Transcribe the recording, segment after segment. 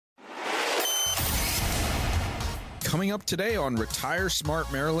Coming up today on Retire Smart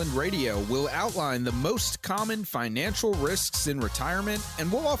Maryland Radio, we'll outline the most common financial risks in retirement,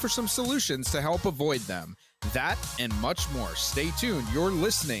 and we'll offer some solutions to help avoid them. That and much more. Stay tuned. You're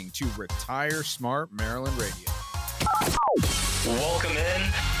listening to Retire Smart Maryland Radio. Welcome in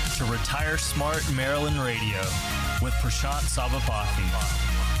to Retire Smart Maryland Radio with Prashant Sabapathy.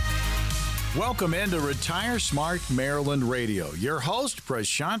 Welcome into Retire Smart Maryland Radio. Your host,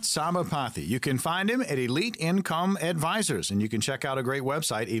 Prashant Sabapathy. You can find him at Elite Income Advisors, and you can check out a great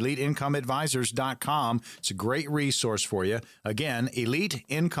website, eliteincomeadvisors.com. It's a great resource for you. Again,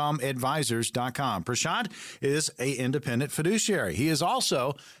 eliteincomeadvisors.com. Prashant is an independent fiduciary. He is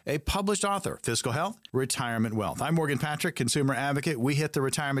also a published author, Fiscal Health, Retirement Wealth. I'm Morgan Patrick, consumer advocate. We hit the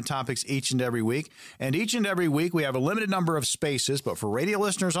retirement topics each and every week, and each and every week we have a limited number of spaces, but for radio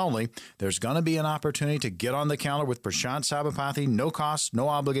listeners only, there's going to be an opportunity to get on the calendar with Prashant Sabapathy. No cost, no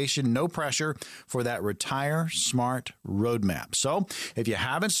obligation, no pressure for that Retire Smart roadmap. So if you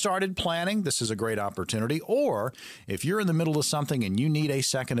haven't started planning, this is a great opportunity. Or if you're in the middle of something and you need a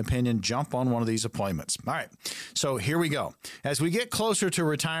second opinion, jump on one of these appointments. All right. So here we go. As we get closer to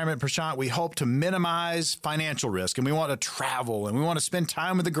retirement, Prashant, we hope to minimize financial risk, and we want to travel, and we want to spend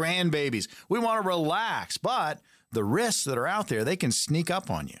time with the grandbabies. We want to relax, but the risks that are out there, they can sneak up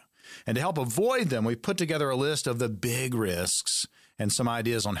on you. And to help avoid them, we've put together a list of the big risks and some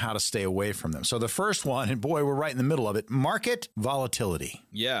ideas on how to stay away from them. So the first one, and boy, we're right in the middle of it, market volatility.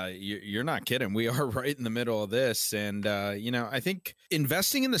 Yeah, you're not kidding. We are right in the middle of this. And, I think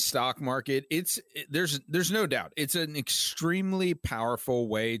investing in the stock market, there's no doubt. It's an extremely powerful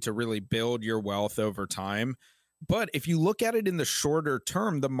way to really build your wealth over time. But if you look at it in the shorter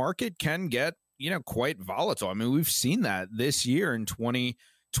term, the market can get, quite volatile. I mean, we've seen that this year in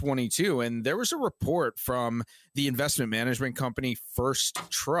 2022. And there was a report from the investment management company First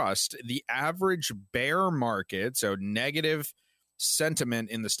Trust. The average bear market, so negative sentiment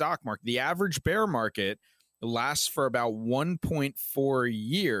in the stock market, the average bear market lasts for about 1.4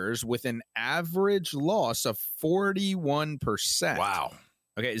 years with an average loss of 41%. Wow.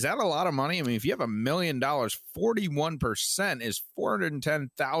 Okay, is that a lot of money? I mean, if you have $1 million, 41% is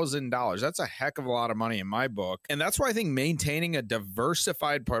 $410,000. That's a heck of a lot of money in my book. And that's why I think maintaining a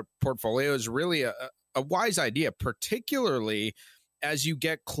diversified portfolio is really a wise idea, particularly as you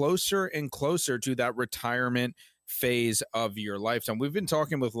get closer and closer to that retirement phase of your lifetime. We've been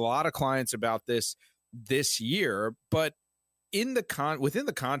talking with a lot of clients about this year, but within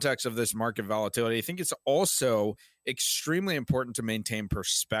the context of this market volatility, I think it's also extremely important to maintain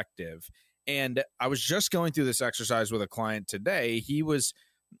perspective. And I was just going through this exercise with a client today. He was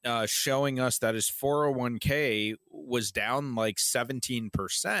showing us that his 401k was down like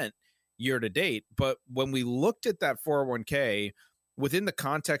 17% year to date. But when we looked at that 401k within the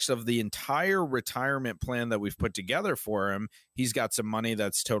context of the entire retirement plan that we've put together for him, he's got some money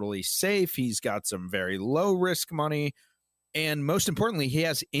that's totally safe. He's got some very low risk money. And most importantly, he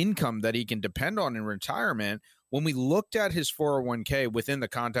has income that he can depend on in retirement. When we looked at his 401k within the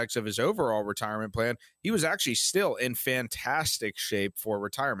context of his overall retirement plan, he was actually still in fantastic shape for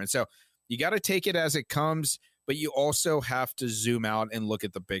retirement. So you got to take it as it comes, but you also have to zoom out and look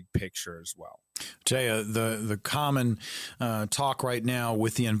at the big picture as well. Tell you, the common talk right now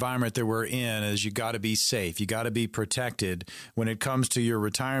with the environment that we're in is you got to be safe. You got to be protected when it comes to your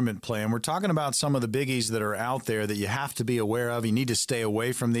retirement plan. We're talking about some of the biggies that are out there that you have to be aware of. You need to stay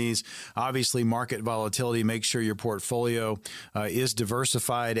away from these. Obviously, market volatility, make sure your portfolio is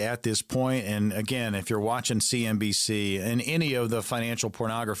diversified at this point. And again, if you're watching CNBC and any of the financial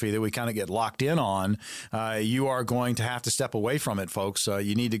pornography that we kind of get locked in on, you are going to have to step away from it, folks.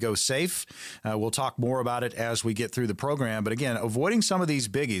 You need to go safe. We'll talk more about it as we get through the program. But again, avoiding some of these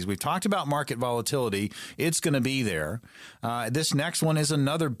biggies. We've talked about market volatility. It's going to be there. This next one is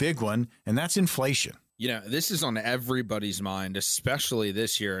another big one, and that's inflation. This is on everybody's mind, especially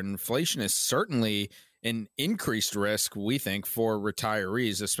this year. Inflation is certainly an increased risk, we think, for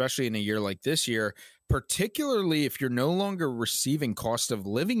retirees, especially in a year like this year, particularly if you're no longer receiving cost of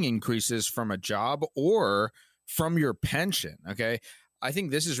living increases from a job or from your pension. Okay. I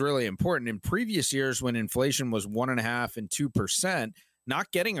think this is really important. In previous years, when inflation was 1.5% and 2%,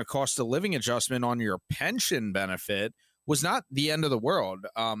 not getting a cost of living adjustment on your pension benefit was not the end of the world.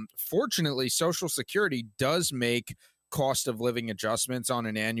 Fortunately, Social Security does make cost of living adjustments on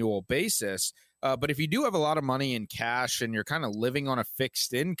an annual basis. But if you do have a lot of money in cash and you're kind of living on a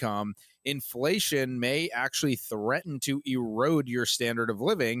fixed income, inflation may actually threaten to erode your standard of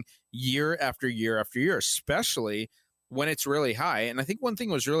living year after year after year, especially when it's really high. And I think one thing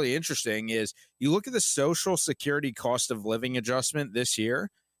was really interesting is you look at the Social Security cost of living adjustment this year,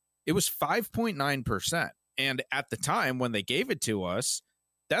 it was 5.9%. And at the time when they gave it to us,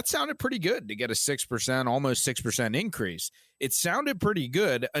 that sounded pretty good to get a 6%, almost 6% increase. It sounded pretty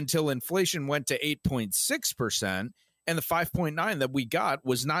good until inflation went to 8.6%, and the 5.9 that we got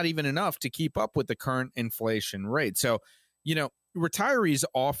was not even enough to keep up with the current inflation rate. So, retirees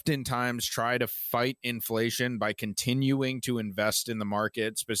oftentimes try to fight inflation by continuing to invest in the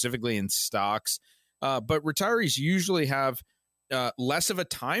market, specifically in stocks. But retirees usually have less of a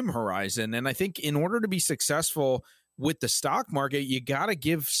time horizon. And I think in order to be successful with the stock market, you got to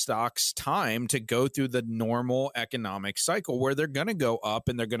give stocks time to go through the normal economic cycle where they're going to go up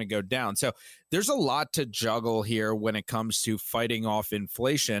and they're going to go down. So there's a lot to juggle here when it comes to fighting off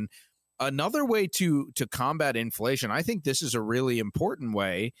inflation. Another way to combat inflation, I think this is a really important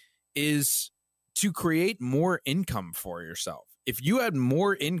way, is to create more income for yourself. If you had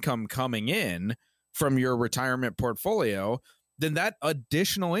more income coming in from your retirement portfolio, then that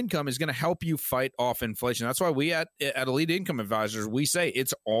additional income is going to help you fight off inflation. That's why we at Elite Income Advisors, we say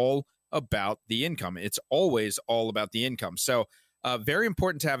it's all about the income. It's always all about the income. So very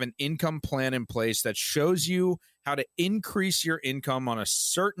important to have an income plan in place that shows you how to increase your income on a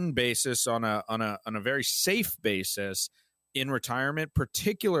certain basis, on a very safe basis in retirement,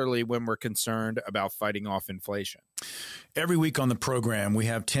 particularly when we're concerned about fighting off inflation. Every week on the program, we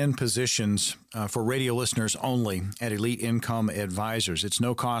have 10 positions for radio listeners only at Elite Income Advisors. It's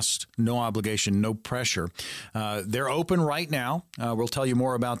no cost, no obligation, no pressure. They're open right now. We'll tell you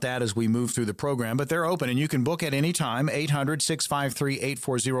more about that as we move through the program, but they're open and you can book at any time.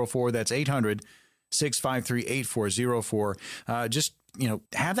 800-653-8404. That's 800-653-8404. Just,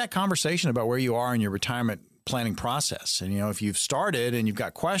 have that conversation about where you are in your retirement planning process. And, if you've started and you've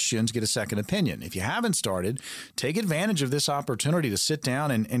got questions, get a second opinion. If you haven't started, take advantage of this opportunity to sit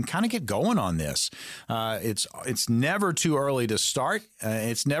down and kind of get going on this. It's never too early to start.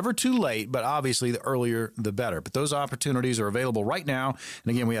 It's never too late, but obviously the earlier, the better. But those opportunities are available right now.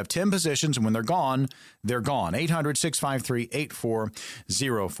 And again, we have 10 positions, and when they're gone, they're gone.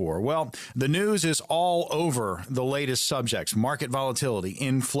 800-653-8404. Well, the news is all over the latest subjects: market volatility,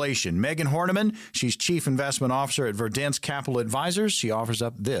 inflation. Megan Horniman, she's Chief Investment Officer at Verdence Capital Advisors. She offers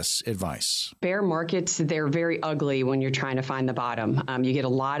up this advice. Bear markets, they're very ugly when you're trying to find the bottom. You get a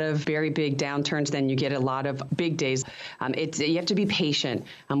lot of very big downturns, then you get a lot of big days. You have to be patient.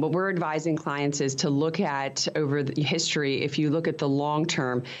 What we're advising clients is to look at over the history. If you look at the long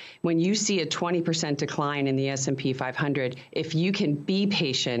term, when you see a 20% decline in the S&P 500, if you can be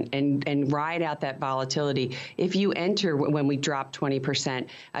patient and ride out that volatility, if you enter when we drop 20%,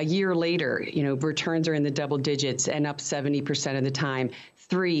 a year later, returns are in the double digits and up 70% of the time.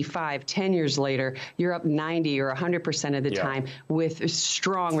 3, 5, 10 years later, you're up 90 or 100% of the time with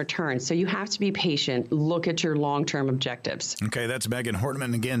strong returns. So you have to be patient. Look at your long-term objectives. Okay, that's Megan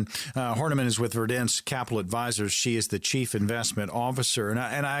Horniman. Again, Horniman is with Verdence Capital Advisors. She is the Chief Investment Officer. And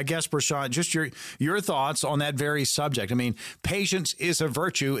I guess, Prashant, just your thoughts on that very subject. I mean, patience is a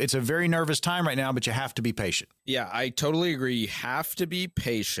virtue. It's a very nervous time right now, but you have to be patient. Yeah, I totally agree. You have to be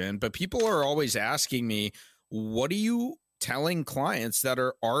patient. But people are always asking me, what are you telling clients that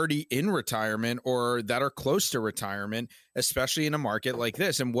are already in retirement or that are close to retirement, especially in a market like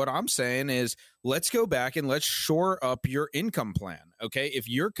this? And what I'm saying is, let's go back and let's shore up your income plan. Okay. If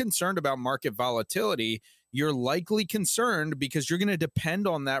you're concerned about market volatility, you're likely concerned because you're going to depend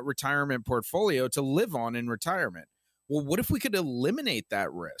on that retirement portfolio to live on in retirement. Well, what if we could eliminate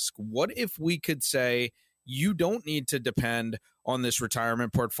that risk? What if we could say, you don't need to depend on this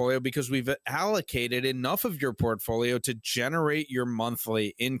retirement portfolio because we've allocated enough of your portfolio to generate your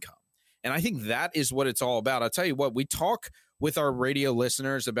monthly income? And I think that is what it's all about. I'll tell you what, we talk with our radio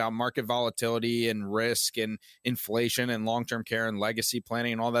listeners about market volatility and risk and inflation and long-term care and legacy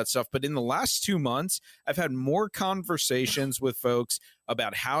planning and all that stuff. But in the last 2 months, I've had more conversations with folks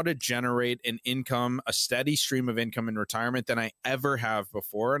about how to generate an income, a steady stream of income in retirement than I ever have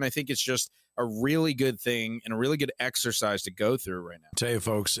before. And I think it's just a really good thing and a really good exercise to go through right now. I tell you,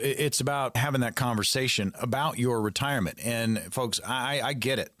 folks, it's about having that conversation about your retirement. And folks, I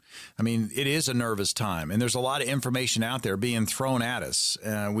get it. I mean, it is a nervous time, and there's a lot of information out there being thrown at us.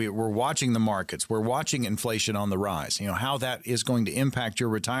 We're watching the markets. We're watching inflation on the rise. How that is going to impact your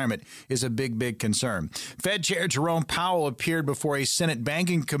retirement is a big, big concern. Fed Chair Jerome Powell appeared before a Senate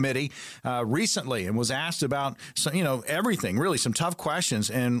Banking Committee recently and was asked about everything, really some tough questions.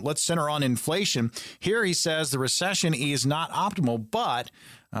 And let's center on inflation. Here he says the recession is not optimal, but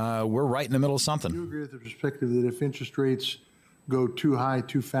we're right in the middle of something. Do you agree with the perspective that if interest rates go too high,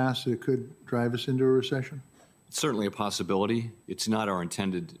 too fast, that it could drive us into a recession? It's certainly a possibility. It's not our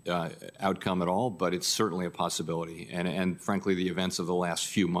intended outcome at all, but it's certainly a possibility. And frankly, the events of the last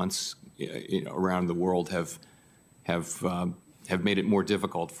few months, around the world have made it more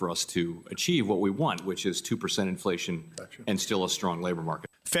difficult for us to achieve what we want, which is 2% inflation and still a strong labor market.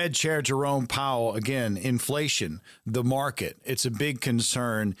 Fed Chair Jerome Powell, again, inflation, the market, it's a big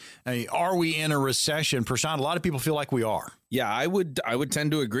concern. I mean, are we in a recession? Prashant, a lot of people feel like we are. Yeah, I would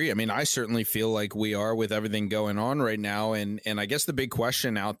tend to agree. I mean, I certainly feel like we are with everything going on right now. And I guess the big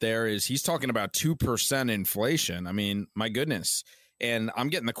question out there is he's talking about 2% inflation. I mean, my goodness. And I'm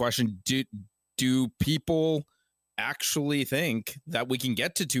getting the question, do people actually think that we can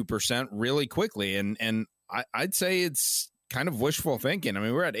get to 2% really quickly? And I'd say it's kind of wishful thinking. I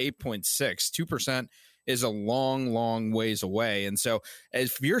mean, we're at 8.6. 2% is a long, long ways away. And so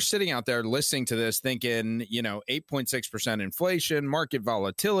if you're sitting out there listening to this thinking, 8.6% inflation, market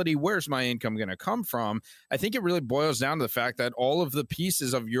volatility, where's my income going to come from? I think it really boils down to the fact that all of the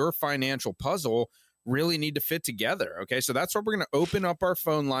pieces of your financial puzzle really need to fit together. Okay, so that's why we're going to open up our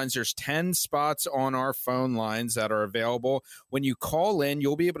phone lines. There's 10 spots on our phone lines that are available. When you call in,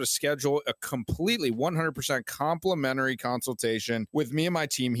 you'll be able to schedule a completely 100% complimentary consultation with me and my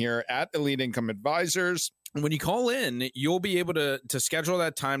team here at Elite Income Advisors. When you call in, you'll be able to schedule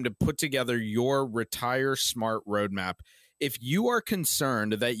that time to put together your Retire Smart roadmap. If you are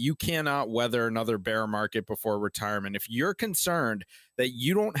concerned that you cannot weather another bear market before retirement, if you're concerned that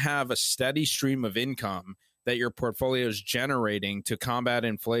you don't have a steady stream of income that your portfolio is generating to combat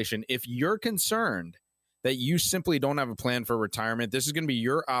inflation, if you're concerned that you simply don't have a plan for retirement, this is going to be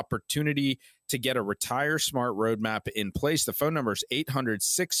your opportunity to get a Retire Smart roadmap in place. The phone number is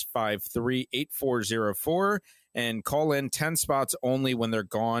 800-653-8404. And call in. 10 spots only. When they're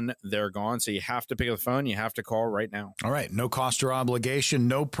gone, they're gone. So you have to pick up the phone. You have to call right now. All right. No cost or obligation,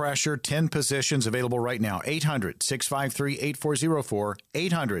 no pressure. 10 positions available right now. 800-653-8404.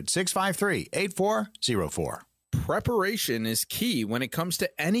 800-653-8404. Preparation is key when it comes to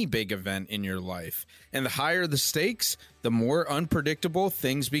any big event in your life. And the higher the stakes, the more unpredictable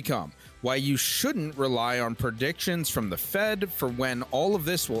things become. Why you shouldn't rely on predictions from the Fed for when all of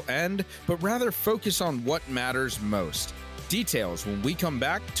this will end, but rather focus on what matters most. Details when we come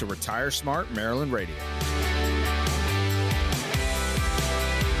back to Retire Smart Maryland Radio.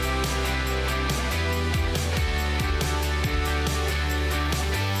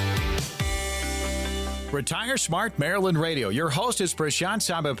 Retire Smart Maryland Radio. Your host is Prashant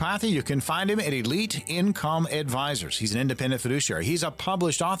Sabapathy. You can find him at Elite Income Advisors. He's an independent fiduciary. He's a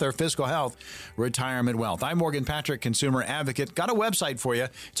published author, Fiscal Health, Retirement Wealth. I'm Morgan Patrick, consumer advocate. Got a website for you.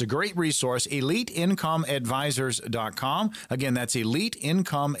 It's a great resource, EliteIncomeAdvisors.com. Again, that's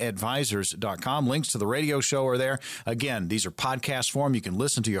EliteIncomeAdvisors.com. Links to the radio show are there. Again, these are podcast form. You can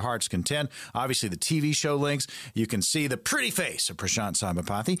listen to your heart's content. Obviously, the TV show links. You can see the pretty face of Prashant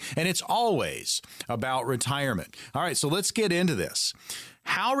Sabapathy. And it's always about retirement. All right, so let's get into this.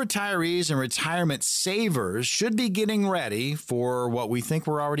 How retirees and retirement savers should be getting ready for what we think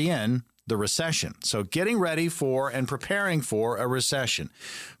we're already in, the recession. So getting ready for and preparing for a recession.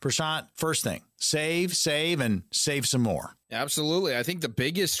 Prashant, first thing, save, and save some more. Absolutely. I think the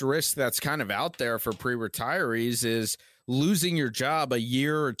biggest risk that's kind of out there for pre-retirees is losing your job a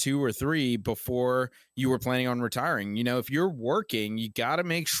year or 2 or 3 before you were planning on retiring. If you're working, you got to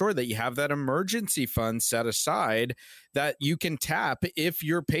make sure that you have that emergency fund set aside that you can tap if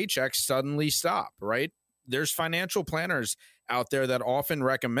your paychecks suddenly stop, right? There's financial planners out there that often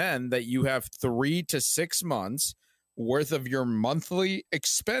recommend that you have 3 to 6 months worth of your monthly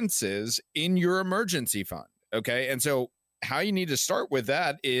expenses in your emergency fund. Okay. And so how you need to start with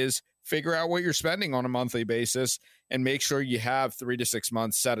that is figure out what you're spending on a monthly basis and make sure you have 3 to 6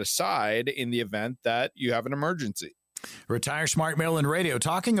 months set aside in the event that you have an emergency. Retire Smart Maryland Radio,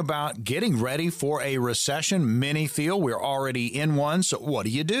 talking about getting ready for a recession. Many feel we're already in one. So what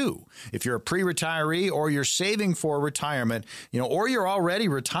do? If you're a pre-retiree or you're saving for retirement, or you're already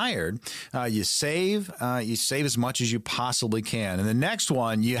retired, you save as much as you possibly can. And the next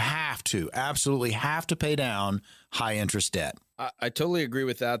one, you absolutely have to pay down high interest debt. I totally agree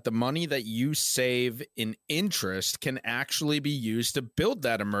with that. The money that you save in interest can actually be used to build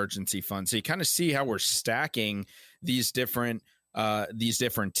that emergency fund. So you kind of see how we're stacking these different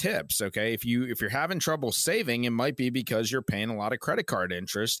tips. Okay. If you're having trouble saving, it might be because you're paying a lot of credit card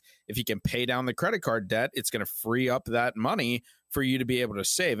interest. If you can pay down the credit card debt, it's going to free up that money for you to be able to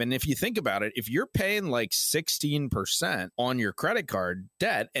save. And if you think about it, if you're paying like 16% on your credit card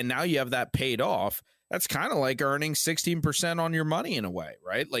debt and now you have that paid off, That's kind of like earning 16% on your money in a way,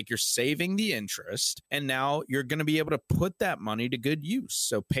 right? Like you're saving the interest and now you're going to be able to put that money to good use.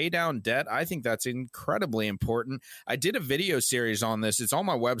 So pay down debt. I think that's incredibly important. I did a video series on this. It's on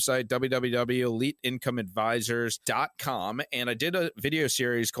my website, www.eliteincomeadvisors.com. And I did a video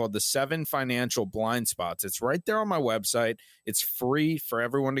series called The 7 Financial Blind Spots. It's right there on my website. It's free for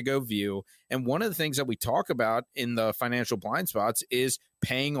everyone to go view. And one of the things that we talk about in the financial blind spots is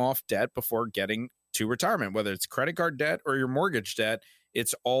paying off debt before getting to retirement, whether it's credit card debt or your mortgage debt.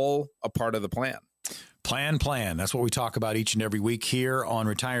 It's all a part of the plan. Plan. That's what we talk about each and every week here on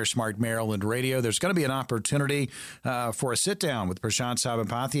Retire Smart Maryland Radio. There's going to be an opportunity for a sit-down with Prashant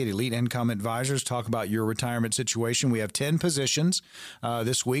Sabapathy at Elite Income Advisors, talk about your retirement situation. We have 10 positions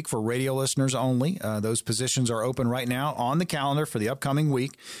this week for radio listeners only. Those positions are open right now on the calendar for the upcoming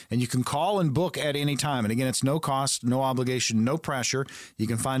week, and you can call and book at any time. And again, it's no cost, no obligation, no pressure. You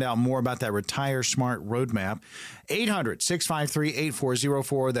can find out more about that Retire Smart roadmap.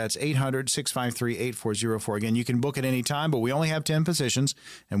 800-653-8404. That's 800-653-8404. Again, you can book at any time, but we only have 10 positions,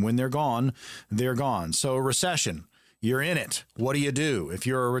 and when they're gone, they're gone. So recession, you're in it. What do you do? If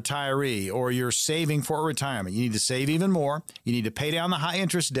you're a retiree or you're saving for retirement, you need to save even more. You need to pay down the high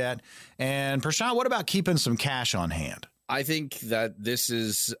interest debt. And Prashant, what about keeping some cash on hand? I think that this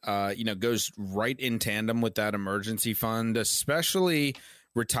is, goes right in tandem with that emergency fund, especially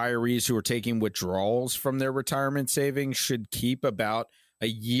retirees who are taking withdrawals from their retirement savings should keep about a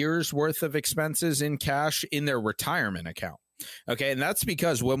year's worth of expenses in cash in their retirement account. Okay. And that's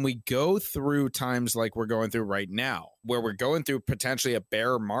because when we go through times like we're going through right now, where we're going through potentially a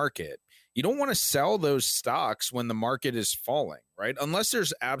bear market, you don't want to sell those stocks when the market is falling, right? Unless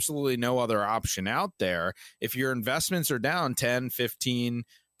there's absolutely no other option out there. If your investments are down 10, 15%,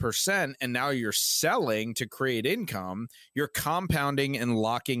 and now you're selling to create income, you're compounding and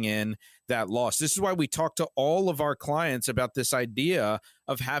locking in that loss. This is why we talk to all of our clients about this idea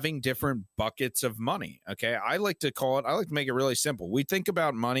of having different buckets of money. Okay. I like to make it really simple. We think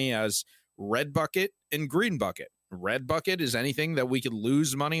about money as red bucket and green bucket. Red bucket is anything that we could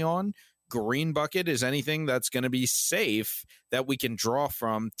lose money on. Green bucket is anything that's going to be safe that we can draw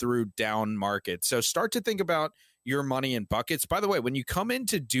from through down market. So start to think about your money in buckets. By the way, when you come in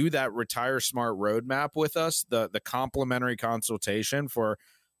to do that Retire Smart roadmap with us, the complimentary consultation for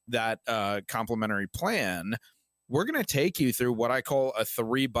that complimentary plan, we're going to take you through what I call a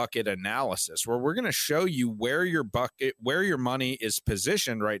 3-bucket analysis, where we're going to show you where your money is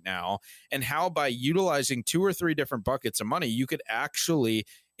positioned right now, and how by utilizing 2 or 3 different buckets of money, you could actually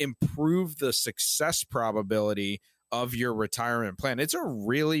improve the success probability of your retirement plan. It's a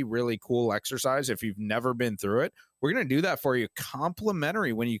really, really cool exercise. If you've never been through it, we're going to do that for you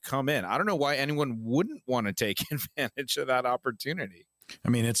complimentary when you come in. I don't know why anyone wouldn't want to take advantage of that opportunity. I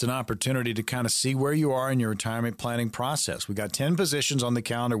mean, it's an opportunity to kind of see where you are in your retirement planning process. We got 10 positions on the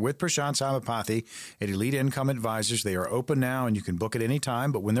calendar with Prashant Sabapathy at Elite Income Advisors. They are open now, and you can book at any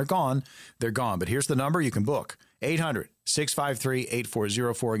time, but when they're gone, they're gone. But here's the number you can book: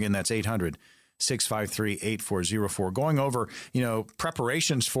 800-653-8404. Again, that's 800-653-8404. Going over,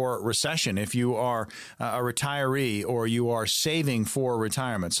 preparations for recession if you are a retiree or you are saving for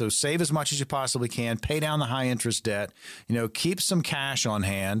retirement. So save as much as you possibly can, pay down the high interest debt, keep some cash on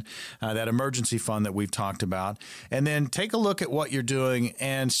hand, that emergency fund that we've talked about, and then take a look at what you're doing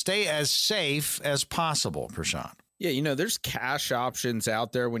and stay as safe as possible, Prashant. Yeah, there's cash options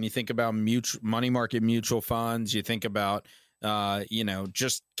out there when you think about money market mutual funds. You think about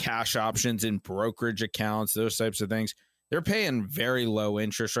just cash options in brokerage accounts, those types of things. They're paying very low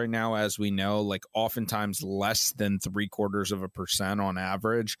interest right now, as we know, like oftentimes less than 0.75% on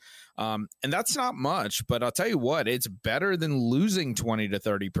average. And that's not much, but I'll tell you what, it's better than losing 20 to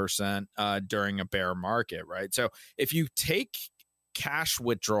 30% during a bear market, right? So if you take cash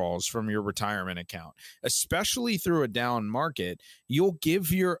withdrawals from your retirement account, especially through a down market, you'll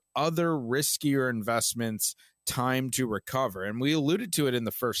give your other riskier investments time to recover. And we alluded to it in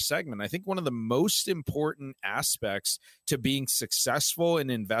the first segment. I think one of the most important aspects to being successful in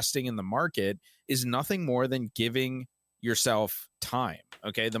investing in the market is nothing more than giving yourself time.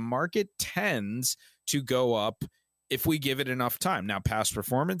 Okay. The market tends to go up if we give it enough time. Now, past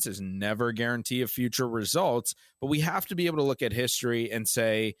performance is never a guarantee of future results, but we have to be able to look at history and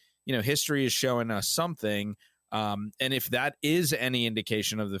say, history is showing us something. And if that is any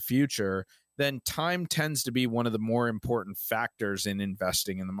indication of the future, then time tends to be one of the more important factors in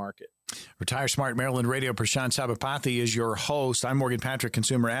investing in the market. Retire Smart Maryland Radio. Prashant Sabapathy is your host. I'm Morgan Patrick,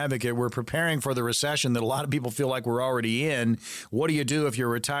 consumer advocate. We're preparing for the recession that a lot of people feel like we're already in. What do you do if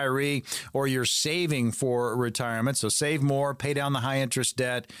you're a retiree or you're saving for retirement? So save more, pay down the high interest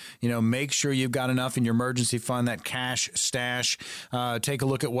debt. Make sure you've got enough in your emergency fund, that cash stash. Take a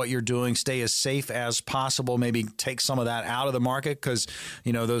look at what you're doing. Stay as safe as possible. Maybe take some of that out of the market because,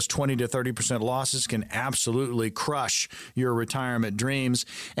 those 20 to 30% losses can absolutely crush your retirement dreams.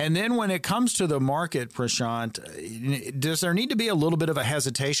 And then when it comes to the market, Prashant, does there need to be a little bit of a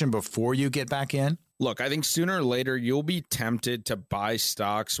hesitation before you get back in? Look, I think sooner or later you'll be tempted to buy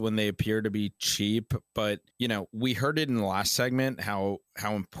stocks when they appear to be cheap. But, we heard it in the last segment, how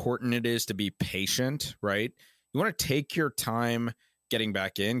important it is to be patient, right? You want to take your time getting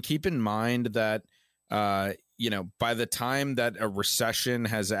back in. Keep in mind that, by the time that a recession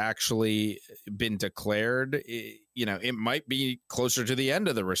has actually been declared, it might be closer to the end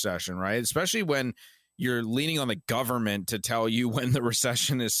of the recession, right? Especially when you're leaning on the government to tell you when the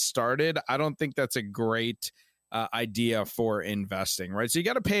recession has started. I don't think that's a great idea for investing, right? So you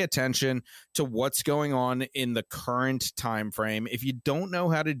got to pay attention to what's going on in the current time frame. If you don't know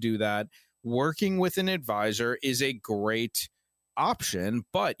how to do that, working with an advisor is a great option,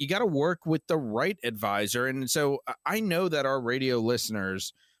 but you got to work with the right advisor. And so I know that our radio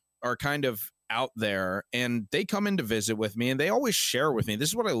listeners are kind of out there and they come in to visit with me and they always share with me. This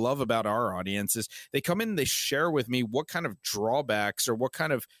is what I love about our audience is they come in and they share with me what kind of drawbacks or what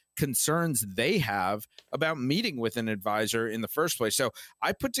kind of concerns they have about meeting with an advisor in the first place. So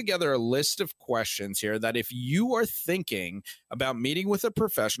I put together a list of questions here that if you are thinking about meeting with a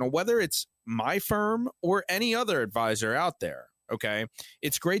professional, whether it's my firm or any other advisor out there, okay,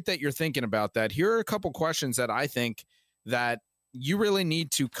 it's great that you're thinking about that. Here are a couple questions that I think that you really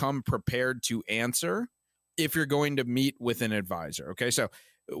need to come prepared to answer if you're going to meet with an advisor. Okay, so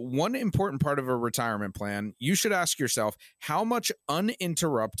one important part of a retirement plan, you should ask yourself, how much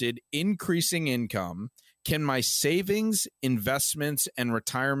uninterrupted increasing income can my savings, investments, and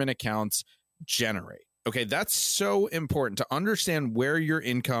retirement accounts generate? Okay, that's so important to understand where your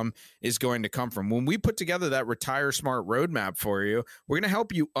income is going to come from. When we put together that Retire Smart roadmap for you, we're going to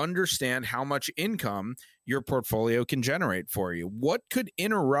help you understand how much income your portfolio can generate for you. What could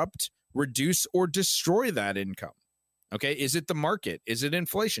interrupt, reduce, or destroy that income? Okay, is it the market? Is it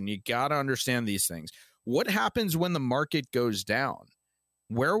inflation? You got to understand these things. What happens when the market goes down?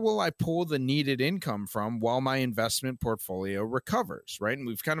 Where will I pull the needed income from while my investment portfolio recovers, right? And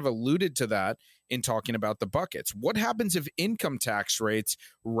we've kind of alluded to that in talking about the buckets. What happens if income tax rates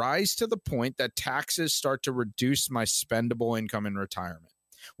rise to the point that taxes start to reduce my spendable income in retirement?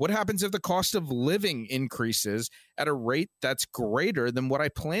 What happens if the cost of living increases at a rate that's greater than what I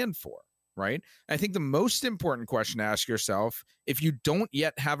planned for, right? I think the most important question to ask yourself, if you don't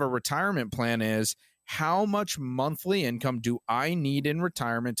yet have a retirement plan, is how much monthly income do I need in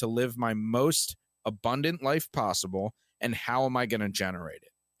retirement to live my most abundant life possible, and how am I going to generate it?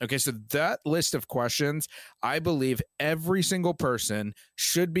 Okay, so that list of questions, I believe every single person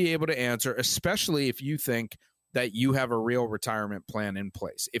should be able to answer, especially if you think that you have a real retirement plan in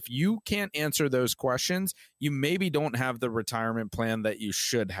place. If you can't answer those questions, you maybe don't have the retirement plan that you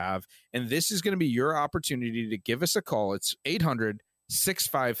should have. And this is going to be your opportunity to give us a call. It's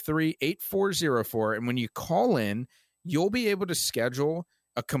 800-653-8404. And when you call in, you'll be able to schedule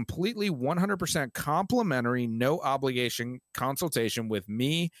a completely 100% complimentary, no obligation consultation with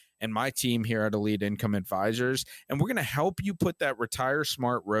me and my team here at Elite Income Advisors. And we're going to help you put that Retire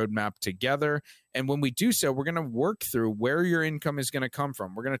Smart roadmap together. And when we do so, we're going to work through where your income is going to come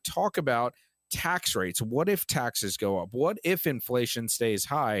from. We're going to talk about tax rates. What if taxes go up? What if inflation stays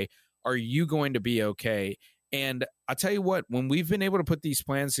high? Are you going to be okay? And I'll tell you what, when we've been able to put these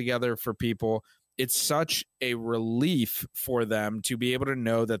plans together for people, it's such a relief for them to be able to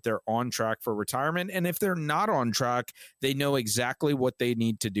know that they're on track for retirement. And if they're not on track, they know exactly what they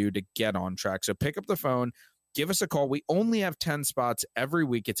need to do to get on track. So pick up the phone, give us a call. We only have 10 spots every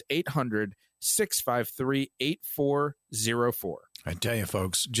week. It's 800-653-8404. I tell you,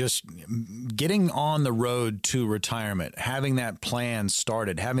 folks, just getting on the road to retirement, having that plan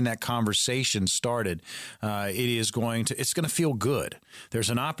started, having that conversation started, it's going to feel good.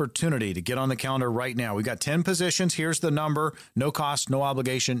 There's an opportunity to get on the calendar right now. We've got 10 positions. Here's the number. No cost, no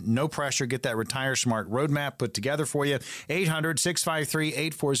obligation, no pressure. Get that Retire Smart roadmap put together for you.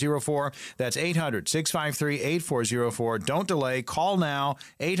 800-653-8404. That's 800-653-8404. Don't delay. Call now.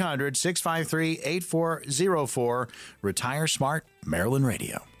 800-653-8404. Retire Smart Maryland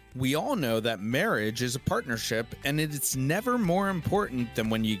Radio. We all know that marriage is a partnership, and it's never more important than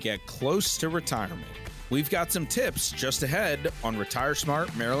when you get close to retirement. We've got some tips just ahead on Retire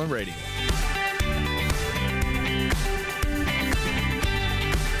Smart Maryland Radio.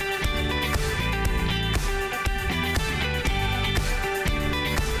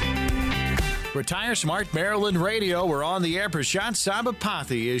 Retire Smart Maryland Radio. We're on the air. Prashant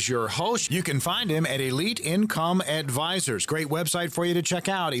Sabapathy is your host. You can find him at Elite Income Advisors. Great website for you to check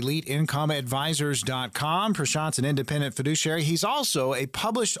out, eliteincomeadvisors.com. Prashant's an independent fiduciary. He's also a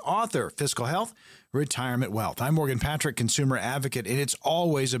published author, Fiscal Health, Retirement Wealth. I'm Morgan Patrick, consumer advocate, and it's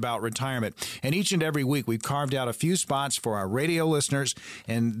always about retirement. And each and every week, we've carved out a few spots for our radio listeners,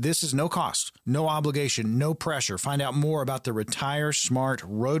 and this is no cost, no obligation, no pressure. Find out more about the Retire Smart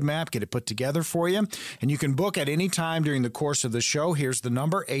Roadmap, get it put together for you, and you can book at any time during the course of the show. Here's the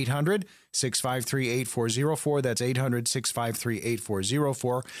number, 800-653-8404. That's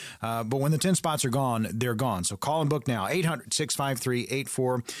 800-653-8404. But when the 10 spots are gone, they're gone. So call and book now,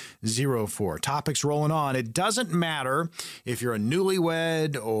 800-653-8404. Topics rolling on. It doesn't matter if you're a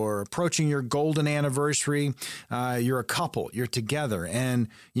newlywed or approaching your golden anniversary. You're a couple. You're together, and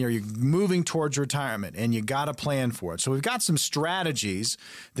you're moving towards retirement, and you got a plan for it. So we've got some strategies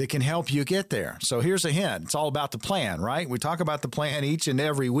that can help you get there. So here's a hint. It's all about the plan, right? We talk about the plan each and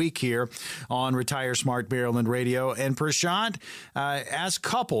every week here on Retire Smart Maryland Radio. And Prashant, as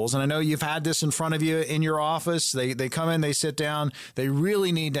couples, and I know you've had this in front of you in your office, they come in, they sit down, they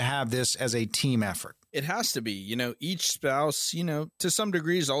really need to have this as a team effort. It has to be, each spouse, to some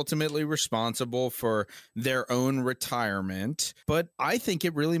degree is ultimately responsible for their own retirement. But I think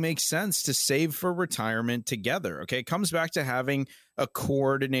it really makes sense to save for retirement together. Okay. It comes back to having a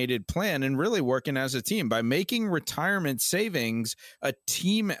coordinated plan and really working as a team. By making retirement savings a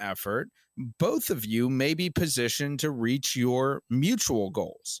team effort, both of you may be positioned to reach your mutual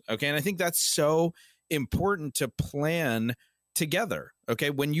goals. Okay. And I think that's so important to plan together. Okay.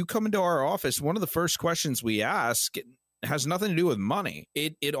 When you come into our office, one of the first questions we ask has nothing to do with money.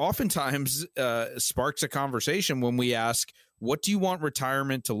 It oftentimes sparks a conversation when we ask, what do you want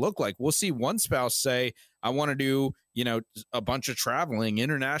retirement to look like? We'll see one spouse say, I want to do, a bunch of traveling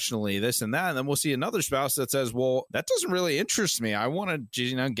internationally, this and that. And then we'll see another spouse that says, well, that doesn't really interest me. I want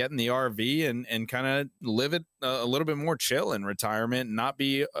to, get in the RV and kind of live it a little bit more chill in retirement and not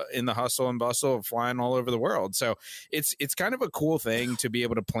be in the hustle and bustle of flying all over the world. So it's kind of a cool thing to be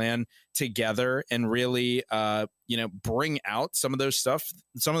able to plan together and really, bring out some of those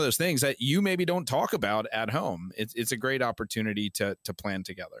things that you maybe don't talk about at home. It's a great opportunity to plan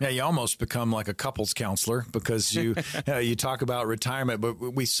together. Yeah, you almost become like a couples counselor because you you talk about retirement, but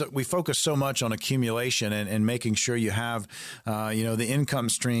we focus so much on accumulation and making sure you have the income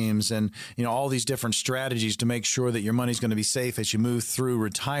streams and all these different strategies to make sure that your money's going to be safe as you move through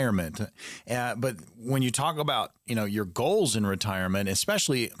retirement. But when you talk about your goals in retirement,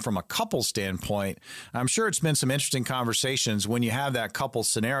 especially from a couple standpoint, I'm sure it's been some interesting conversations when you have that couple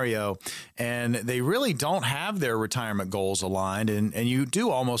scenario and they really don't have their retirement goals aligned, and you do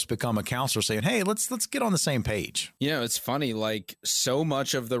almost become a counselor saying, hey, let's get on the same page. It's funny, like so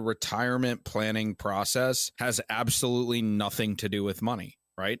much of the retirement planning process has absolutely nothing to do with money,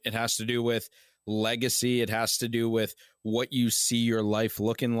 right? It has to do with legacy. It has to do with what you see your life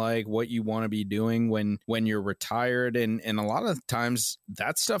looking like, what you want to be doing when you're retired. And a lot of times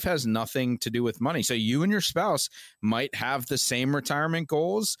that stuff has nothing to do with money. So you and your spouse might have the same retirement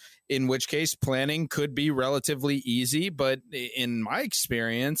goals, in which case planning could be relatively easy. But in my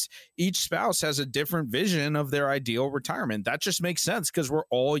experience, each spouse has a different vision of their ideal retirement. That just makes sense because we're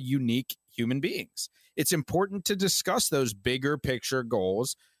all unique human beings. It's important to discuss those bigger picture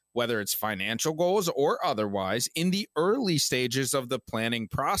goals, whether it's financial goals or otherwise, in the early stages of the planning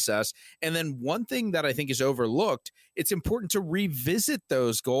process. And then one thing that I think is overlooked, it's important to revisit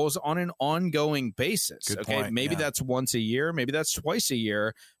those goals on an ongoing basis. Good okay, point. Maybe that's once a year, maybe that's twice a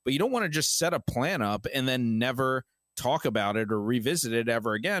year, but you don't want to just set a plan up and then never talk about it or revisit it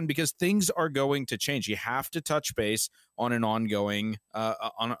ever again, because things are going to change. You have to touch base on an ongoing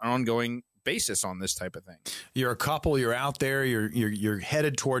basis on this type of thing. You're a couple, you're out there, you're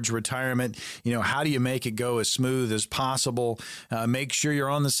headed towards retirement. How do you make it go as smooth as possible? Make sure you're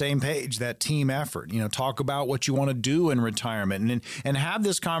on the same page, that team effort. Talk about what you want to do in retirement and have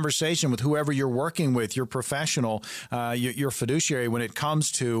this conversation with whoever you're working with, your professional, your fiduciary when it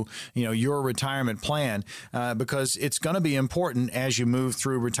comes to, your retirement plan, because it's going to be important as you move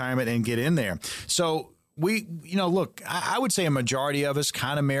through retirement and get in there. So look, I would say a majority of us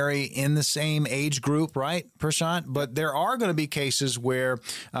kind of marry in the same age group, right, Prashant? But there are going to be cases where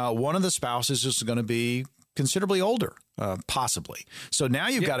one of the spouses is going to be considerably older. possibly. So now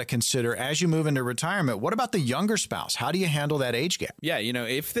you've got to consider, as you move into retirement, what about the younger spouse? How do you handle that age gap? Yeah,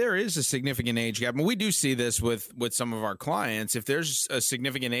 if there is a significant age gap, and we do see this with some of our clients, if there's a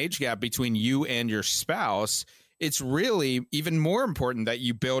significant age gap between you and your spouse, it's really even more important that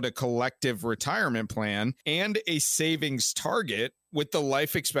you build a collective retirement plan and a savings target with the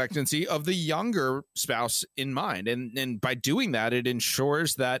life expectancy of the younger spouse in mind. And by doing that, it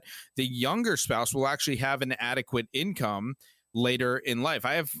ensures that the younger spouse will actually have an adequate income later in life.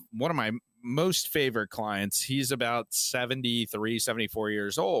 I have one of my most favorite clients. He's about 73, 74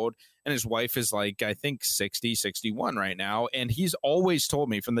 years old, and his wife is like, I think 60, 61 right now. And he's always told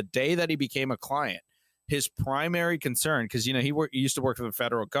me from the day that he became a client, his primary concern, because, he used to work for the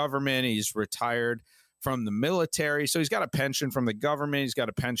federal government. He's retired from the military. So he's got a pension from the government. He's got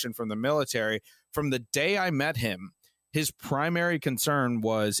a pension from the military. From the day I met him, his primary concern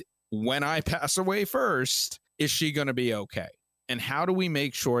was, when I pass away first, is she going to be okay? And how do we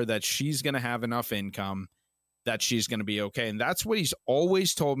make sure that she's going to have enough income that she's going to be okay? And that's what he's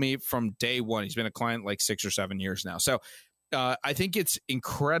always told me from day one. He's been a client like 6 or 7 years now. So I think it's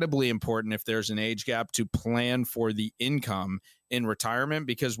incredibly important, if there's an age gap, to plan for the income in retirement,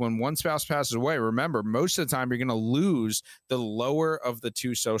 because when one spouse passes away, remember, most of the time you're going to lose the lower of the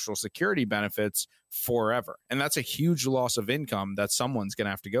two Social Security benefits forever. And that's a huge loss of income that someone's going to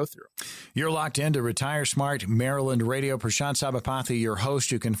have to go through. You're locked into Retire Smart Maryland Radio. Prashant Sabapathy, your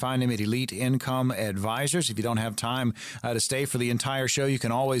host. You can find him at Elite Income Advisors. If you don't have time to stay for the entire show, you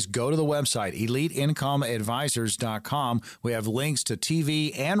can always go to the website, EliteIncomeAdvisors.com. We have links to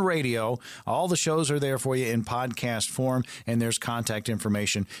TV and radio. All the shows are there for you in podcast form, and there's contact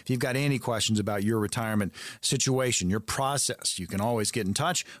information. If you've got any questions about your retirement situation, your process, you can always get in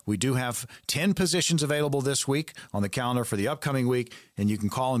touch. We do have 10 positions available this week on the calendar for the upcoming week, and you can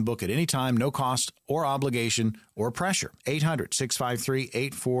call and book at any time, no cost or obligation or pressure.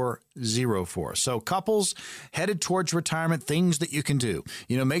 800-653-8404. So couples headed towards retirement, things that you can do.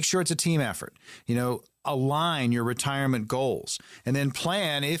 Make sure it's a team effort. Align your retirement goals, and then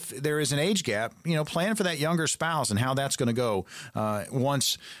plan, if there is an age gap, plan for that younger spouse and how that's going to go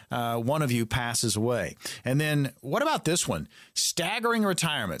once one of you passes away. And then what about this one? Staggering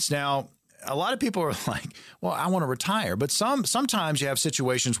retirements. Now, a lot of people are like, well, I want to retire. But sometimes you have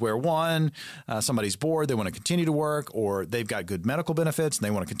situations where somebody's bored, they want to continue to work, or they've got good medical benefits and they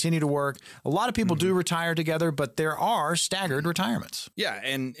want to continue to work. A lot of people do retire together, but there are staggered retirements. Yeah.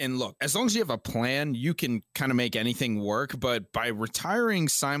 And look, as long as you have a plan, you can kind of make anything work. But by retiring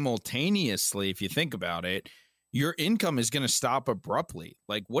simultaneously, if you think about it, your income is going to stop abruptly.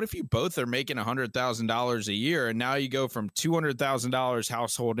 Like, what if you both are making $100,000 a year and now you go from $200,000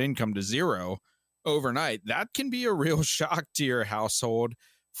 household income to zero overnight? That can be a real shock to your household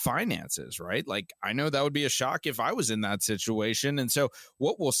finances, right? Like, I know that would be a shock if I was in that situation. And so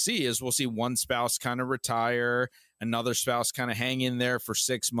what we'll see one spouse kind of retire, another spouse kind of hang in there for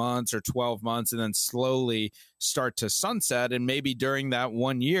 6 months or 12 months, and then slowly start to sunset. And maybe during that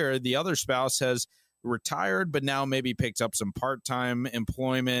 1 year, the other spouse has retired, but now maybe picked up some part-time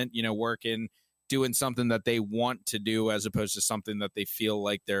employment, working, doing something that they want to do as opposed to something that they feel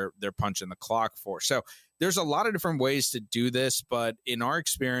like they're punching the clock for. So there's a lot of different ways to do this, but in our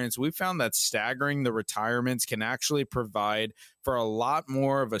experience, we found that staggering the retirements can actually provide for a lot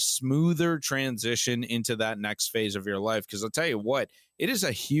more of a smoother transition into that next phase of your life. Because I'll tell you what, it is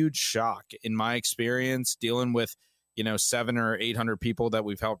a huge shock in my experience dealing with 700 or 800 people that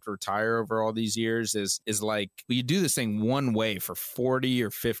we've helped retire over all these years is like, you do this thing one way for 40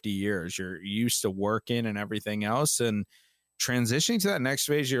 or 50 years. You're used to working and everything else. And transitioning to that next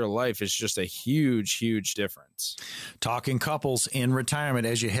phase of your life is just a huge, huge difference. Talking couples in retirement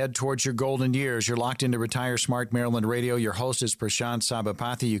as you head towards your golden years. You're locked into Retire Smart Maryland Radio. Your host is Prashant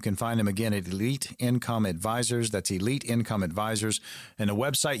Sabapathy. You can find him again at Elite Income Advisors. That's Elite Income Advisors. And a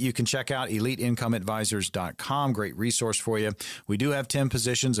website you can check out, EliteIncomeAdvisors.com. Great resource for you. We do have 10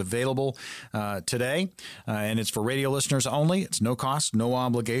 positions available today, and it's for radio listeners only. It's no cost, no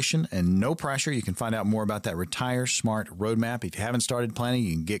obligation, and no pressure. You can find out more about that Retire Smart Roadmap. If you haven't started planning,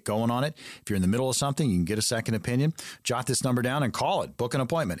 you can get going on it. If you're in the middle of something, you can get a second opinion. Jot this number down and call it. Book an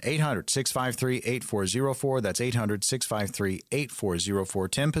appointment. 800-653-8404. That's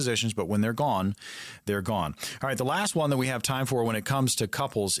 800-653-8404. 10 positions, but when they're gone, they're gone. All right, the last one that we have time for when it comes to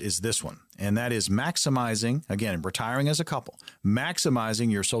couples is this one, and that is maximizing, again, retiring as a couple,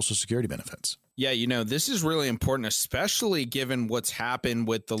 maximizing your Social Security benefits. Yeah, this is really important, especially given what's happened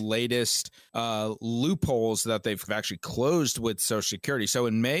with the latest loopholes that they've actually closed with Social Security. So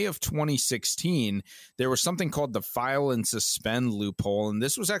in May of 2016, there was something called the file and suspend loophole, and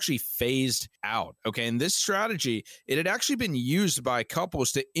this was actually phased out. Okay, and this strategy, it had actually been used by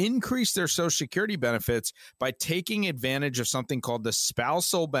couples to increase their Social Security benefits by taking advantage of something called the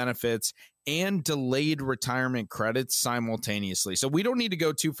spousal benefits and delayed retirement credits simultaneously. So we don't need to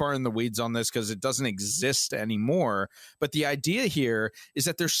go too far in the weeds on this because it doesn't exist anymore. But the idea here is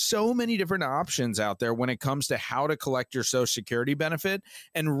that there's so many different options out there when it comes to how to collect your Social Security benefit.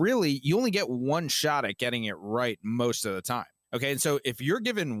 And really, you only get one shot at getting it right most of the time. Okay, and so if you're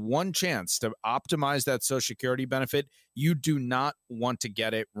given one chance to optimize that Social Security benefit, you do not want to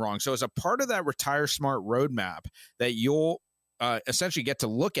get it wrong. So as a part of that Retire Smart roadmap that you'll essentially get to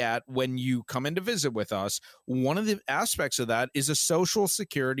look at when you come in to visit with us, one of the aspects of that is a Social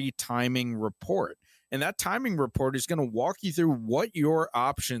Security timing report. And that timing report is going to walk you through what your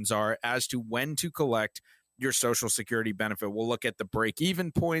options are as to when to collect your Social Security benefit. We'll look at the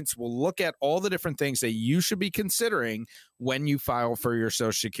break-even points. We'll look at all the different things that you should be considering when you file for your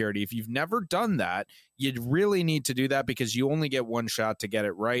Social Security. If you've never done that, you really need to do that because you only get one shot to get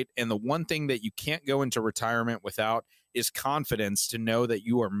it right. And the one thing that you can't go into retirement without is confidence to know that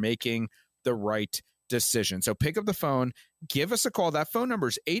you are making the right decision. So pick up the phone, give us a call. That phone number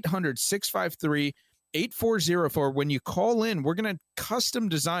is 800-653-8404. When you call in, we're going to custom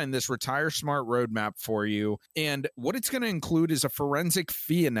design this Retire Smart roadmap for you. And what it's going to include is a forensic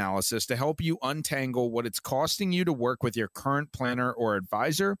fee analysis to help you untangle what it's costing you to work with your current planner or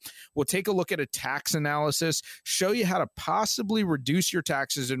advisor. We'll take a look at a tax analysis, show you how to possibly reduce your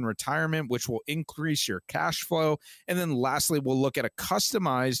taxes in retirement, which will increase your cash flow. And then lastly, we'll look at a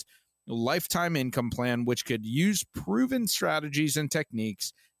customized lifetime income plan, which could use proven strategies and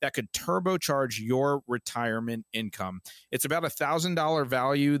techniques that could turbocharge your retirement income. It's about $1,000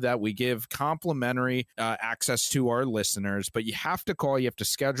 value that we give complimentary access to our listeners, but you have to call, you have to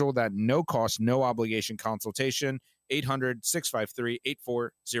schedule that no cost, no obligation consultation.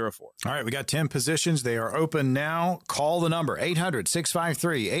 800-653-8404. All right, we got 10 positions. They are open now. Call the number,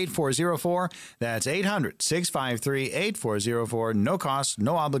 800-653-8404. That's 800-653-8404. No cost,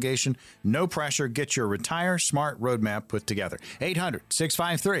 no obligation, no pressure. Get your Retire Smart roadmap put together.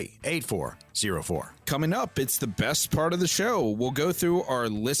 800-653-8404. Coming up, it's the best part of the show. We'll go through our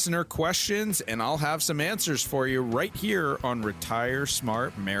listener questions, and I'll have some answers for you right here on Retire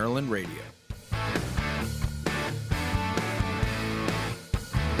Smart Maryland Radio.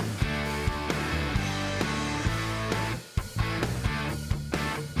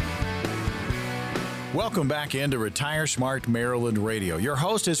 Welcome back into Retire Smart Maryland Radio. Your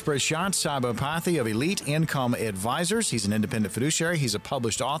host is Prashant Sabapathy of Elite Income Advisors. He's an independent fiduciary. He's a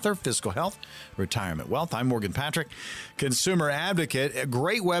published author, Fiscal Health, Retirement Wealth. I'm Morgan Patrick, consumer advocate. A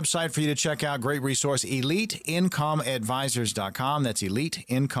great website for you to check out, great resource, EliteIncomeAdvisors.com. That's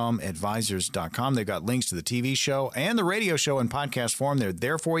EliteIncomeAdvisors.com. They've got links to the TV show and the radio show in podcast form. They're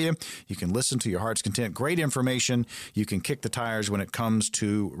there for you. You can listen to your heart's content. Great information. You can kick the tires when it comes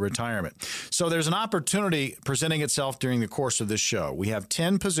to retirement. So there's an opportunity presenting itself during the course of this show. We have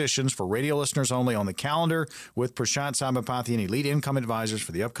 10 positions for radio listeners only on the calendar with Prashant Sabapathy and Elite Income Advisors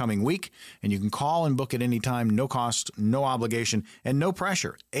for the upcoming week. And you can call and book at any time, no cost, no obligation, and no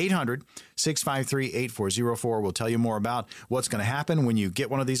pressure. 800-653-8404. We'll tell you more about what's going to happen when you get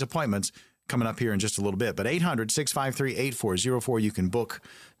one of these appointments coming up here in just a little bit. But 800-653-8404, you can book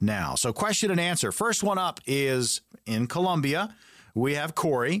now. So question and answer. First one up is in Columbia. We have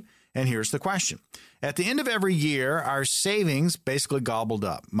Corey. And here's the question. At the end of every year, our savings basically gobbled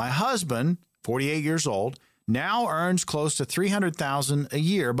up. My husband, 48 years old, now earns close to $300,000 a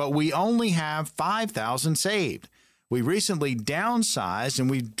year, but we only have $5,000 saved. We recently downsized and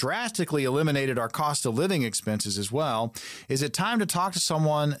we drastically eliminated our cost of living expenses as well. Is it time to talk to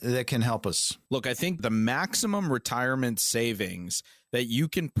someone that can help us? Look, I think the maximum retirement savings that you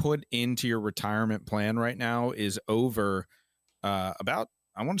can put into your retirement plan right now is over about,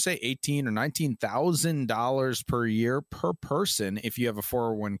 I want to say $18,000 or $19,000 per year per person if you have a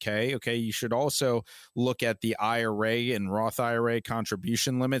 401k. Okay, you should also look at the IRA and Roth IRA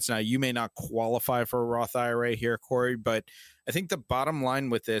contribution limits. Now, you may not qualify for a Roth IRA here, Corey, but I think the bottom line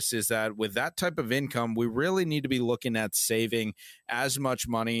with this is that with that type of income, we really need to be looking at saving as much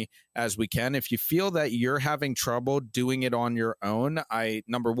money as we can. If you feel that you're having trouble doing it on your own, I,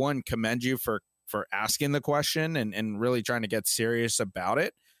 number one, commend you for asking the question and really trying to get serious about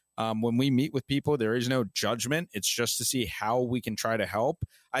it. When we meet with people, there is no judgment. It's just to see how we can try to help.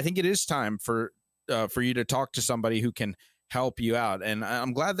 I think it is time for you to talk to somebody who can help you out. And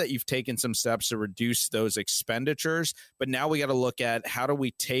I'm glad that you've taken some steps to reduce those expenditures. But now we got to look at how do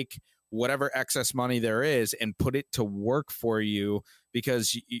we take whatever excess money there is and put it to work for you,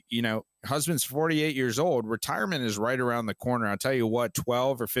 because, you know, husband's 48 years old. Retirement is right around the corner. I'll tell you what,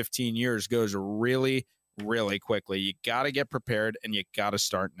 12 or 15 years goes really, really quickly. You got to get prepared, and you got to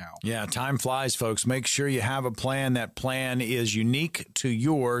start now. Yeah, time flies, folks. Make sure you have a plan. That plan is unique to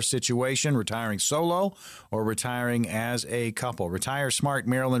your situation, retiring solo or retiring as a couple. Retire Smart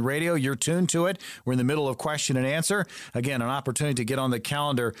Maryland Radio. You're tuned to it. We're in the middle of question and answer. Again, an opportunity to get on the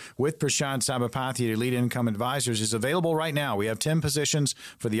calendar with Prashant Sabapathy, Elite Income Advisors, is available right now. We have 10 positions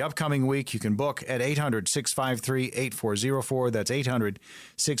for the upcoming week. You can book at 800-653-8404. That's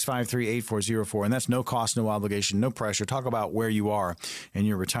 800-653-8404. And that's no cost, no obligation, no pressure. Talk about where you are in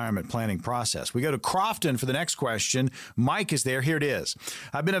your retirement planning process. We go to Crofton for the next question. Mike is there. Here it is.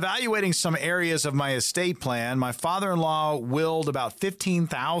 I've been evaluating some areas of my estate plan. My father-in-law willed about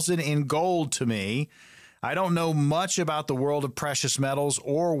 $15,000 in gold to me. I don't know much about the world of precious metals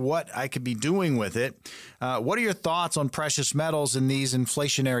or what I could be doing with it. What are your thoughts on precious metals in these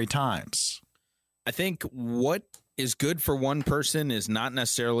inflationary times? I think what is good for one person is not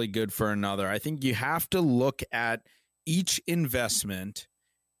necessarily good for another. I think you have to look at each investment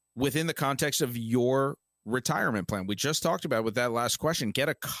within the context of your retirement plan. We just talked about with that last question, get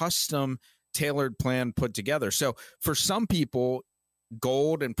a custom tailored plan put together. So for some people,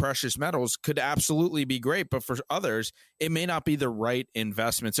 gold and precious metals could absolutely be great, but for others, it may not be the right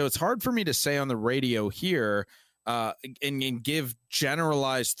investment. So it's hard for me to say on the radio here and give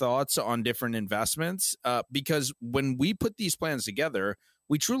generalized thoughts on different investments because when we put these plans together,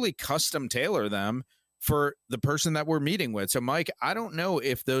 we truly custom tailor them for the person that we're meeting with. So, Mike, I don't know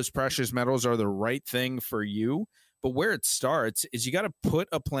if those precious metals are the right thing for you, but where it starts is you got to put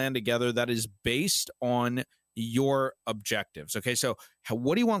a plan together that is based on your objectives. Okay, so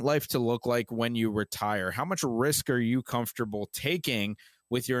what do you want life to look like when you retire? How much risk are you comfortable taking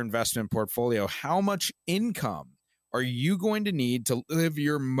with your investment portfolio? How much income are you going to need to live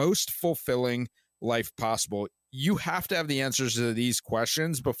your most fulfilling life possible? You have to have the answers to these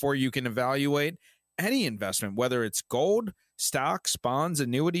questions before you can evaluate any investment, whether it's gold, stocks, bonds,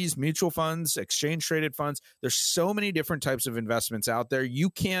 annuities, mutual funds, exchange traded funds. There's so many different types of investments out there. You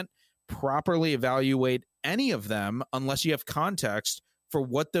can't properly evaluate any of them unless you have context for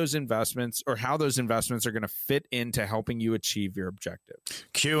what those investments or how those investments are going to fit into helping you achieve your objective.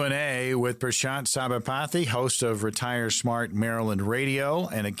 Q&A with Prashant Sabapathy, host of Retire Smart Maryland Radio.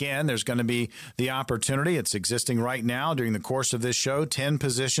 And again, there's going to be the opportunity. It's existing right now during the course of this show. 10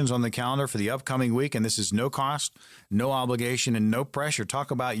 positions on the calendar for the upcoming week. And this is no cost, no obligation, and no pressure. Talk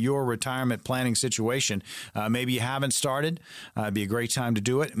about your retirement planning situation. Maybe you haven't started. It'd be a great time to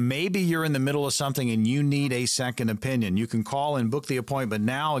do it. Maybe you're in the middle of something and you need a second opinion. You can call and book the appointment. But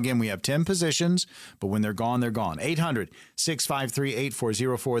now, again, we have 10 positions, but when they're gone, they're gone.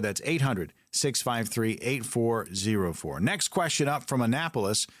 800-653-8404. That's 800-653-8404. Next question up from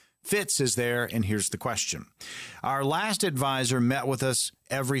Annapolis. Fitz is there, and here's the question. Our last advisor met with us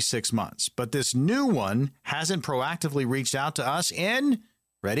every 6 months, but this new one hasn't proactively reached out to us in,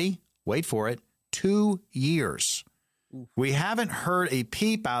 ready, wait for it, 2 years. We haven't heard a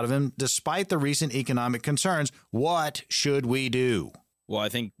peep out of him despite the recent economic concerns. What should we do? Well, I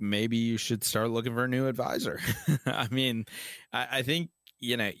think maybe you should start looking for a new advisor. I mean, I think,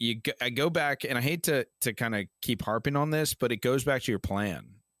 you know, I go back, and I hate to kind of keep harping on this, but it goes back to your plan,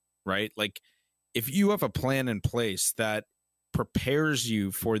 right? Like if you have a plan in place that prepares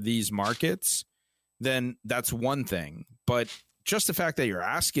you for these markets, then that's one thing. But just the fact that you're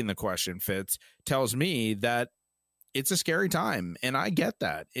asking the question, Fitz, tells me that it's a scary time. And I get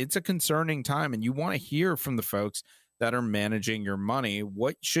that. It's a concerning time, and you want to hear from the folks that are managing your money.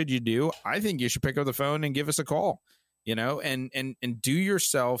 What should you do? I think you should pick up the phone and give us a call, you know, and do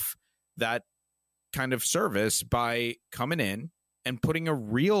yourself that kind of service by coming in and putting a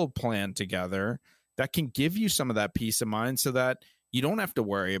real plan together that can give you some of that peace of mind so that you don't have to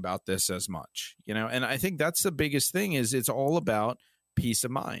worry about this as much, you know? And I think that's the biggest thing is it's all about peace of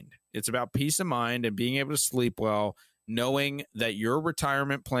mind. It's about peace of mind and being able to sleep well, knowing that your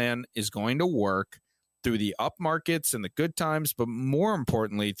retirement plan is going to work through the up markets and the good times, but more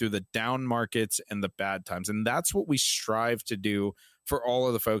importantly, through the down markets and the bad times. And that's what we strive to do for all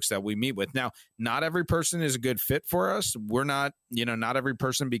of the folks that we meet with. Now, not every person is a good fit for us. We're not, you know, not every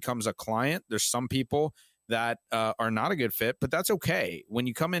person becomes a client. There's some people that are not a good fit, but that's okay. When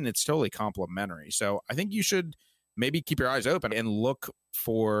you come in, it's totally complimentary. So I think you should maybe keep your eyes open and look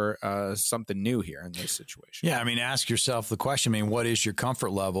for something new here in this situation. Yeah, I mean, ask yourself the question, what is your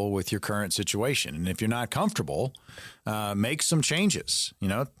comfort level with your current situation? And if you're not comfortable, make some changes.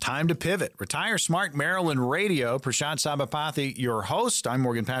 Time to pivot. Retire Smart Maryland Radio. Prashant Sabapathy, your host. I'm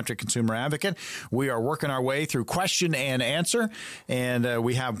Morgan Patrick, consumer advocate. We are working our way through question and answer. And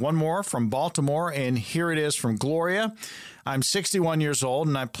we have one more from Baltimore, and here it is from Gloria. I'm 61 years old,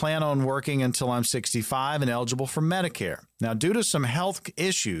 and I plan on working until I'm 65 and eligible for Medicare. Now, due to some health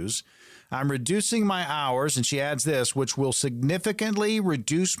issues, I'm reducing my hours, and she adds this, which will significantly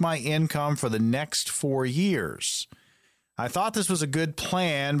reduce my income for the next 4 years. I thought this was a good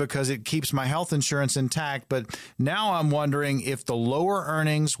plan because it keeps my health insurance intact, but now I'm wondering if the lower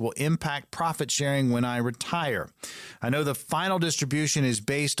earnings will impact profit sharing when I retire. I know the final distribution is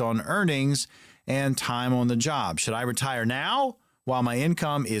based on earnings and time on the job. Should I retire now while my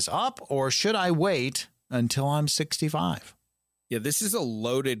income is up, or should I wait until I'm 65? Yeah, this is a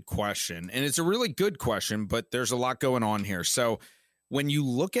loaded question, and it's a really good question, but there's a lot going on here. So when you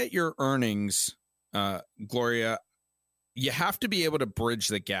look at your earnings, Gloria, you have to be able to bridge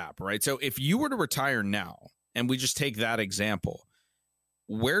the gap, right? So if you were to retire now, and we just take that example,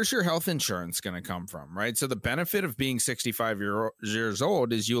 where's your health insurance going to come from, right? So the benefit of being 65 years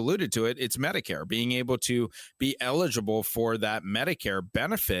old, as you alluded to it, it's Medicare, being able to be eligible for that Medicare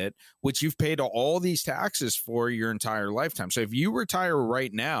benefit, which you've paid all these taxes for your entire lifetime. So if you retire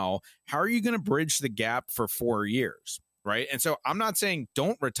right now, how are you going to bridge the gap for 4 years, right? And so I'm not saying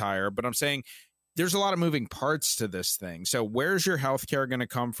don't retire, but I'm saying there's a lot of moving parts to this thing. So where's your health care going to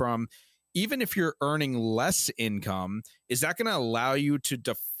come from? Even if you're earning less income, is that going to allow you to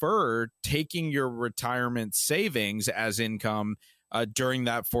defer taking your retirement savings as income during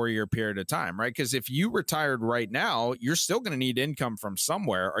that 4-year period of time, right? Because if you retired right now, you're still going to need income from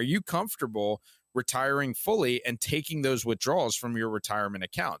somewhere. Are you comfortable retiring fully and taking those withdrawals from your retirement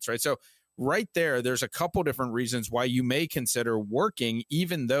accounts, right? So right there's a couple different reasons why you may consider working,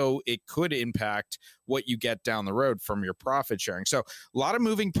 even though it could impact what you get down the road from your profit sharing. So a lot of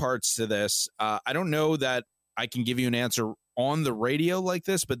moving parts to this. I don't know that I can give you an answer on the radio like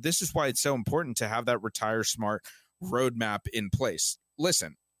this, but this is why it's so important to have that Retire Smart roadmap in place.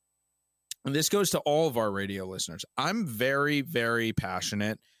 Listen, and this goes to all of our radio listeners. I'm very, very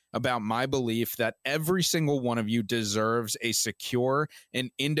passionate about my belief that every single one of you deserves a secure and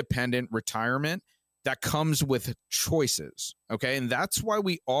independent retirement that comes with choices. Okay. And that's why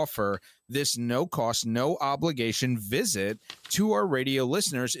we offer this no cost, no obligation visit to our radio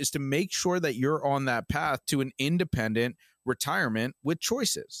listeners, is to make sure that you're on that path to an independent retirement with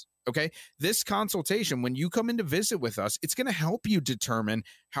choices. Okay. This consultation, when you come in to visit with us, it's going to help you determine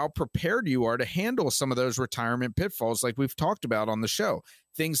how prepared you are to handle some of those retirement pitfalls like we've talked about on the show.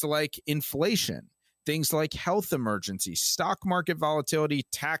 Things like inflation, things like health emergencies, stock market volatility,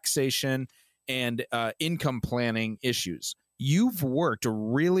 taxation, and income planning issues. You've worked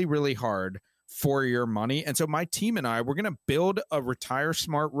really, really hard for your money. And so my team and I, we're going to build a Retire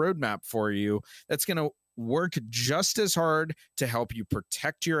Smart roadmap for you that's going to work just as hard to help you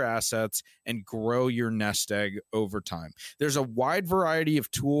protect your assets and grow your nest egg over time. There's a wide variety of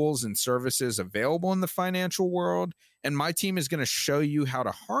tools and services available in the financial world, and my team is going to show you how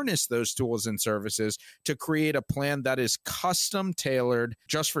to harness those tools and services to create a plan that is custom tailored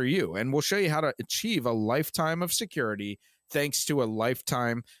just for you. And we'll show you how to achieve a lifetime of security thanks to a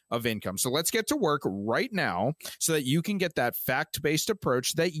lifetime of income. So let's get to work right now so that you can get that fact-based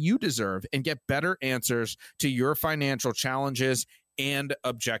approach that you deserve and get better answers to your financial challenges and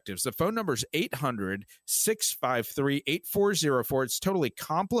objectives. The phone number is 800-653-8404. It's totally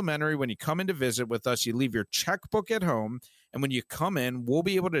complimentary. When you come in to visit with us, you leave your checkbook at home. And when you come in, we'll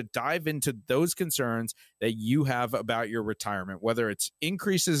be able to dive into those concerns that you have about your retirement, whether it's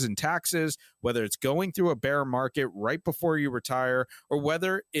increases in taxes, whether it's going through a bear market right before you retire, or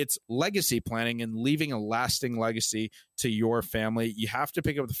whether it's legacy planning and leaving a lasting legacy to your family. You have to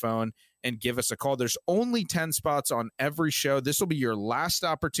pick up the phone and give us a call. There's only 10 spots on every show. This will be your last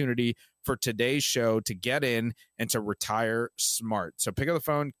opportunity for today's show to get in and to retire smart. So pick up the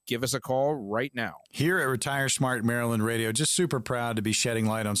phone, give us a call right now. Here at Retire Smart Maryland Radio, just super proud to be shedding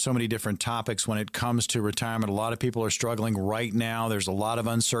light on so many different topics when it comes to retirement. A lot of people are struggling right now. There's a lot of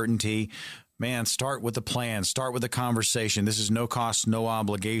uncertainty. Man, start with the plan. Start with the conversation. This is no cost, no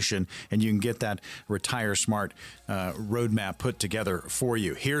obligation, and you can get that Retire Smart roadmap put together for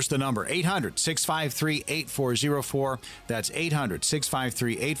you. Here's the number, 800-653-8404. That's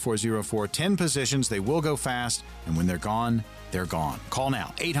 800-653-8404. 10 positions. They will go fast, and when they're gone, they're gone. Call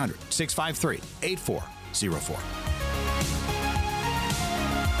now, 800-653-8404.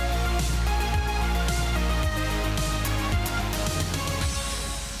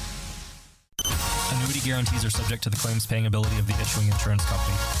 Annuity guarantees are subject to the claims paying ability of the issuing insurance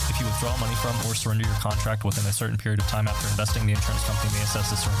company. If you withdraw money from or surrender your contract within a certain period of time after investing, the insurance company may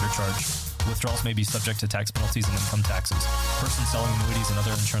assess a surrender charge. Withdrawals may be subject to tax penalties and income taxes. Persons selling annuities and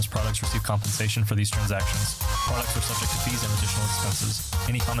other insurance products receive compensation for these transactions. Products are subject to fees and additional expenses.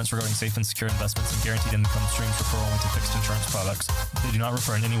 Any comments regarding safe and secure investments and guaranteed income streams refer only to fixed insurance products. They do not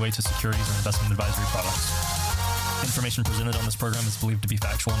refer in any way to securities or investment advisory products. Information presented on this program is believed to be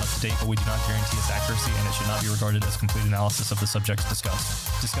factual and up to date, but we do not guarantee its accuracy, and it should not be regarded as complete analysis of the subjects discussed.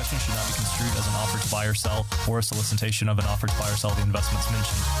 Discussion should not be construed as an offer to buy or sell, or a solicitation of an offer to buy or sell the investments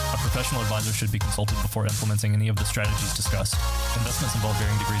mentioned. A professional advisor should be consulted before implementing any of the strategies discussed. Investments involve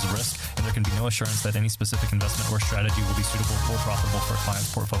varying degrees of risk, and there can be no assurance that any specific investment or strategy will be suitable or profitable for a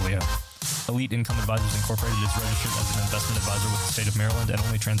client's portfolio. Elite Income Advisors Incorporated is registered as an investment advisor with the state of Maryland and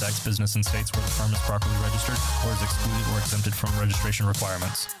only transacts business in states where the firm is properly registered or is excluded or exempted from registration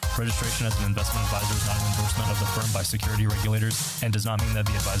requirements. Registration as an investment advisor is not an endorsement of the firm by security regulators and does not mean that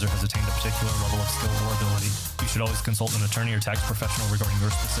the advisor has attained a particular level of skill or ability. You should always consult an attorney or tax professional regarding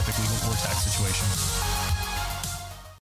your specific legal or tax situation.